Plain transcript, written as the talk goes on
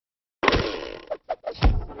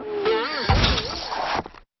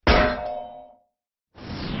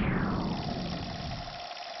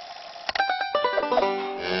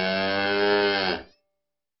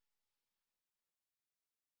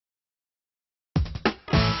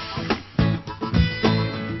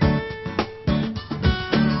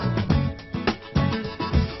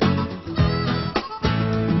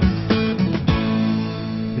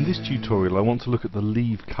tutorial I want to look at the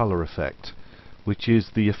leave colour effect, which is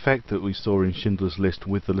the effect that we saw in Schindler's List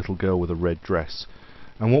with the little girl with a red dress.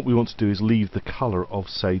 And what we want to do is leave the colour of,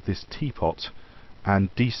 say, this teapot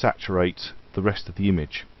and desaturate the rest of the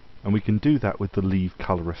image. And we can do that with the leave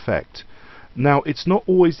colour effect. Now, it's not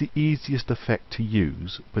always the easiest effect to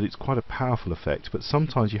use, but it's quite a powerful effect. But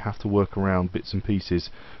sometimes you have to work around bits and pieces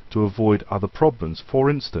to avoid other problems. For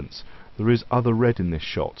instance, there is other red in this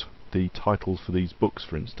shot, the titles for these books,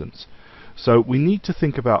 for instance. So we need to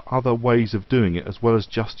think about other ways of doing it as well as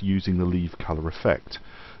just using the leave colour effect.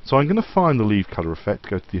 So I'm going to find the leave colour effect,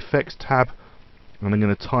 go to the Effects tab, and I'm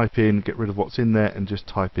going to type in, get rid of what's in there, and just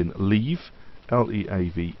type in leave,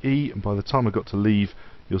 L-E-A-V-E, and by the time I got to leave,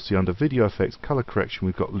 you'll see under Video Effects, Colour Correction,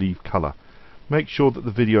 we've got Leave Colour. Make sure that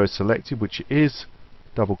the video is selected, which it is,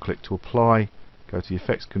 double click to apply, go to the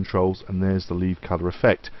Effects Controls, and there's the Leave Colour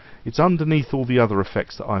effect. It's underneath all the other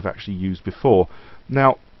effects that I've actually used before.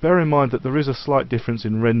 Now, bear in mind that there is a slight difference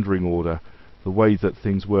in rendering order, the way that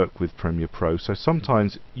things work with Premiere Pro. So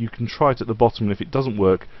sometimes you can try it at the bottom, and if it doesn't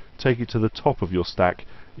work, take it to the top of your stack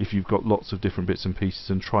if you've got lots of different bits and pieces,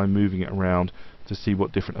 and try moving it around to see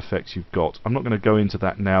what different effects you've got. I'm not going to go into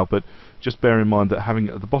that now, but just bear in mind that having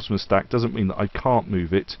it at the bottom of the stack doesn't mean that I can't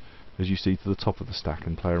move it, as you see, to the top of the stack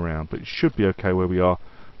and play around. But it should be okay where we are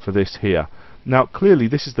for this here. Now, clearly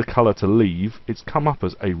this is the colour to leave. It's come up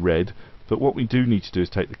as a red, but what we do need to do is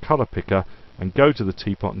take the colour picker and go to the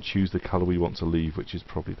teapot and choose the colour we want to leave, which is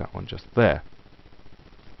probably that one just there.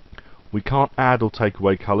 We can't add or take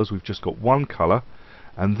away colours, we've just got one colour,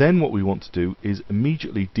 and then what we want to do is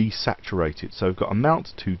immediately desaturate it. So we've got a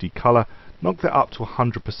mount to decolour, knock that up to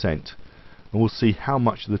 100%, and we'll see how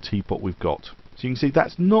much of the teapot we've got. So you can see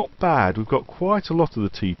that's not bad. We've got quite a lot of the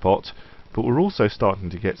teapot, but we're also starting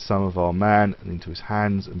to get some of our man and into his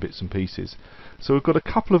hands and bits and pieces. So we've got a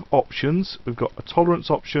couple of options. We've got a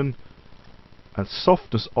tolerance option, a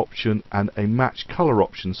softness option, and a match colour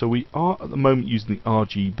option. So we are at the moment using the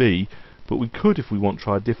RGB, but we could, if we want,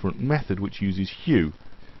 try a different method which uses hue.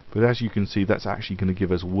 But as you can see, that's actually going to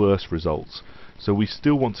give us worse results. So we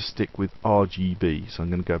still want to stick with RGB. So I'm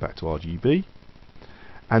going to go back to RGB.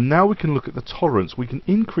 And now we can look at the tolerance. We can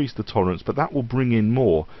increase the tolerance, but that will bring in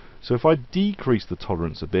more. So if I decrease the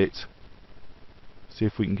tolerance a bit, see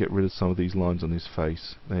if we can get rid of some of these lines on his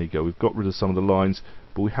face. There you go, we've got rid of some of the lines,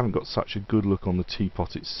 but we haven't got such a good look on the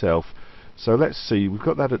teapot itself. So let's see, we've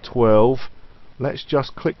got that at 12. Let's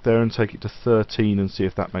just click there and take it to 13 and see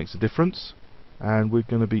if that makes a difference. And we're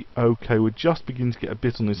going to be okay. We're just beginning to get a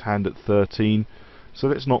bit on his hand at 13. So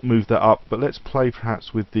let's not move that up, but let's play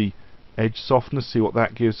perhaps with the edge softness, see what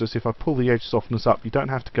that gives us. If I pull the edge softness up, you don't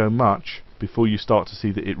have to go much before you start to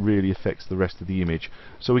see that it really affects the rest of the image.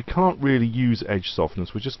 So we can't really use edge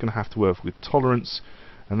softness. We're just going to have to work with tolerance,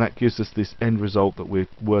 and that gives us this end result that we're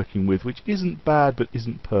working with, which isn't bad but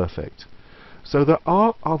isn't perfect. So there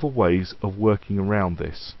are other ways of working around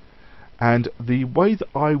this, and the way that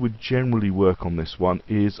I would generally work on this one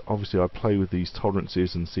is, obviously I play with these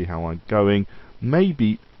tolerances and see how I'm going.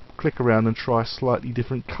 Maybe click around and try a slightly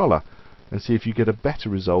different colour and see if you get a better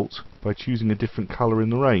result by choosing a different colour in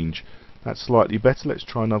the range. That's slightly better. Let's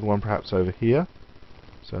try another one perhaps over here.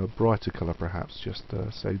 So a brighter colour perhaps, just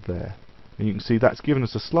say there. And you can see that's given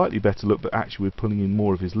us a slightly better look, but actually we're pulling in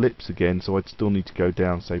more of his lips again, so I'd still need to go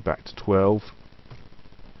down, say back to 12.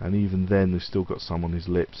 And even then we've still got some on his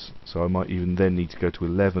lips, so I might even then need to go to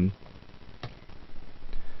 11.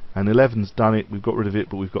 And 11's done it, we've got rid of it,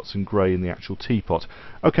 but we've got some grey in the actual teapot.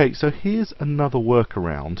 Okay, so here's another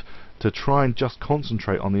workaround to try and just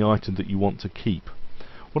concentrate on the item that you want to keep.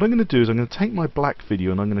 What I'm going to do is I'm going to take my black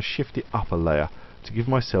video and I'm going to shift it up a layer to give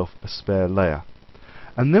myself a spare layer.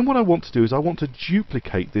 And then what I want to do is I want to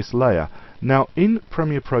duplicate this layer. Now in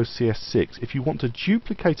Premiere Pro CS6, if you want to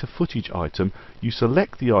duplicate a footage item, you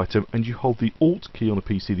select the item and you hold the Alt key on a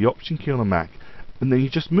PC, the Option key on a Mac, and then you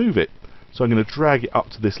just move it. So I'm going to drag it up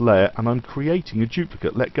to this layer and I'm creating a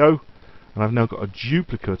duplicate. Let go, and I've now got a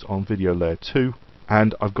duplicate on video layer 2,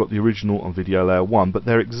 and I've got the original on video layer 1, but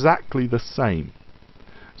they're exactly the same.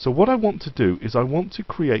 So what I want to do is I want to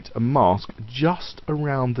create a mask just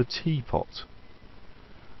around the teapot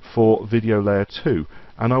for video layer 2,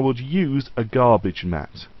 and I would use a garbage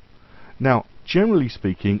matte. Now generally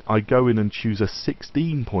speaking I go in and choose a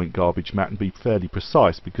 16-point garbage matte and be fairly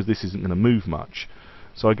precise because this isn't going to move much.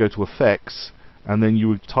 So I go to Effects, and then you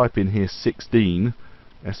would type in here 16,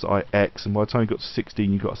 S-I-X, and by the time you got to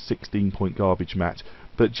 16 you've got a 16-point garbage matte.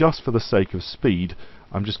 But just for the sake of speed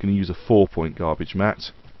I'm just going to use a 4-point garbage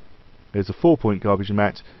matte. There's a 4-point garbage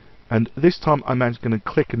matte, And this time I'm going to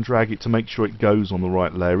click and drag it to make sure it goes on the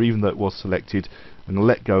right layer, even though it was selected. I'm going to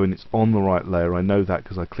let go and it's on the right layer. I know that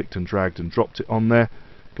because I clicked and dragged and dropped it on there.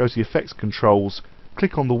 Go to the effects controls,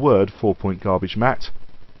 click on the word 4-point garbage matte,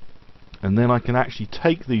 and then I can actually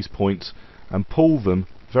take these points and pull them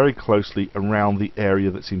very closely around the area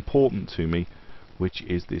that's important to me, which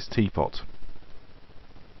is this teapot.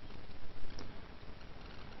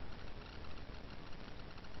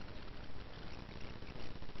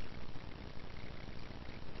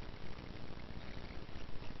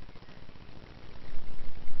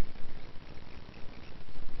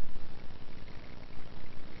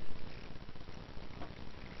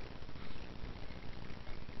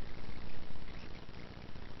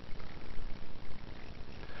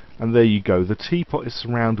 And there you go, the teapot is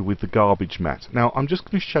surrounded with the garbage mat. Now I'm just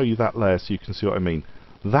going to show you that layer so you can see what I mean.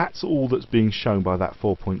 That's all that's being shown by that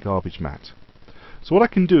 4-point garbage mat. So what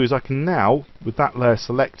I can do is I can now, with that layer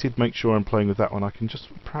selected, make sure I'm playing with that one, I can just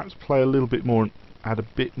perhaps play a little bit more and add a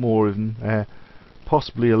bit more in there,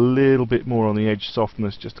 possibly a little bit more on the edge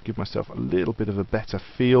softness, just to give myself a little bit of a better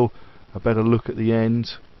feel, a better look at the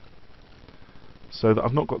end, so that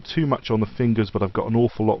I've not got too much on the fingers but I've got an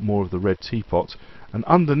awful lot more of the red teapot. And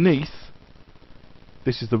underneath,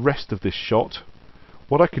 this is the rest of this shot.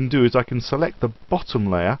 What I can do is I can select the bottom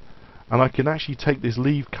layer and I can actually take this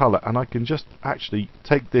leave colour and I can just actually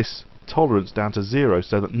take this tolerance down to 0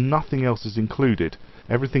 so that nothing else is included.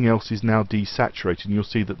 Everything else is now desaturated, and you'll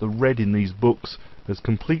see that the red in these books has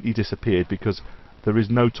completely disappeared because there is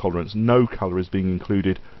no tolerance, no colour is being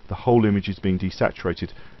included, the whole image is being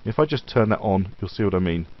desaturated. If I just turn that on, you'll see what I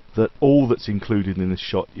mean. That all that's included in this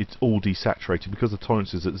shot, it's all desaturated because the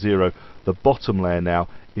tolerance is at 0. The bottom layer now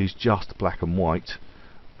is just black and white,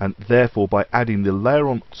 and therefore by adding the layer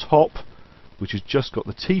on top, which has just got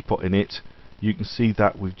the teapot in it, you can see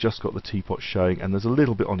that we've just got the teapot showing, and there's a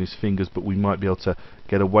little bit on his fingers, but we might be able to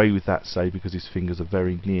get away with that, say, because his fingers are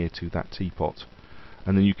very near to that teapot.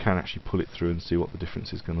 And then you can actually pull it through and see what the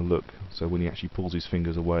difference is going to look. So when he actually pulls his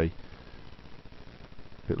fingers away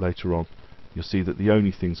a bit later on, you'll see that the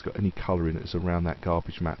only thing that's got any colour in it is around that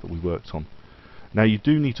garbage mat that we worked on. Now you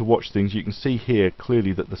do need to watch things. You can see here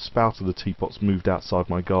clearly that the spout of the teapot's moved outside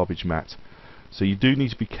my garbage mat. So you do need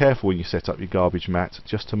to be careful when you set up your garbage mat,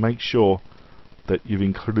 just to make sure that you've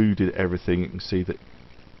included everything. You can see that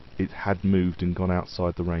it had moved and gone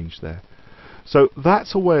outside the range there. So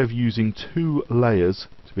that's a way of using 2 layers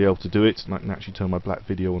to be able to do it. And I can actually turn my black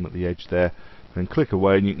video on at the edge there and click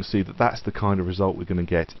away, and you can see that that's the kind of result we're going to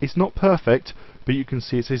get. It's not perfect, but you can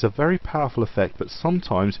see it is a very powerful effect, but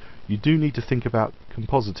sometimes you do need to think about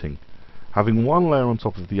compositing. Having one layer on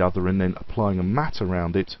top of the other and then applying a mat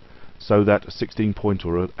around it, so that a 16-point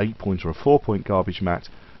or an 8-point or a 4-point garbage mat,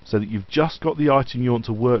 so that you've just got the item you want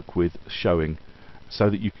to work with showing, so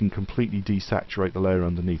that you can completely desaturate the layer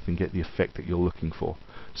underneath and get the effect that you're looking for.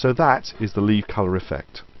 So that is the leave colour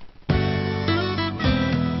effect.